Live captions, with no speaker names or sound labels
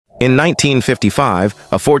In 1955,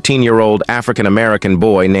 a 14-year-old African-American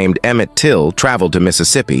boy named Emmitt Till traveled to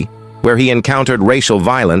Mississippi, where he encountered racial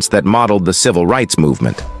violence that modeled the civil rights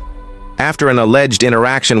movement. After an alleged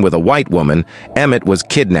interaction with a white woman, Emmitt was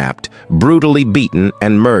kidnapped, brutally beaten,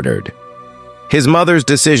 and murdered. His mother's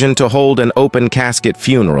decision to hold an open casket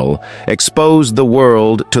funeral exposed the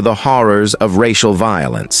world to the horrors of racial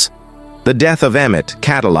violence. The death of Emmitt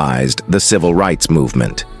catalyzed the civil rights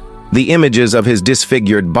movement. The images of his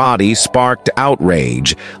disfigured body sparked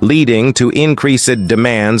outrage, leading to increased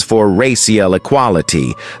demands for racial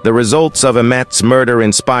equality. The results of Emmitt's murder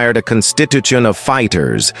inspired a constitution of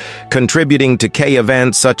fighters, contributing to key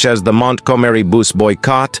events such as the Montgomery bus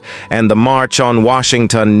boycott and the March on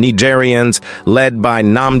Washington. Nigerians, led by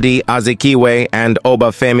Nnamdi Azikiwe and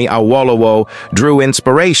Obafemi Awolowo, drew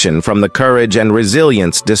inspiration from the courage and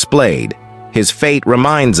resilience displayed. His fate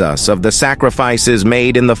reminds us of the sacrifices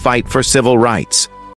made in the fight for civil rights.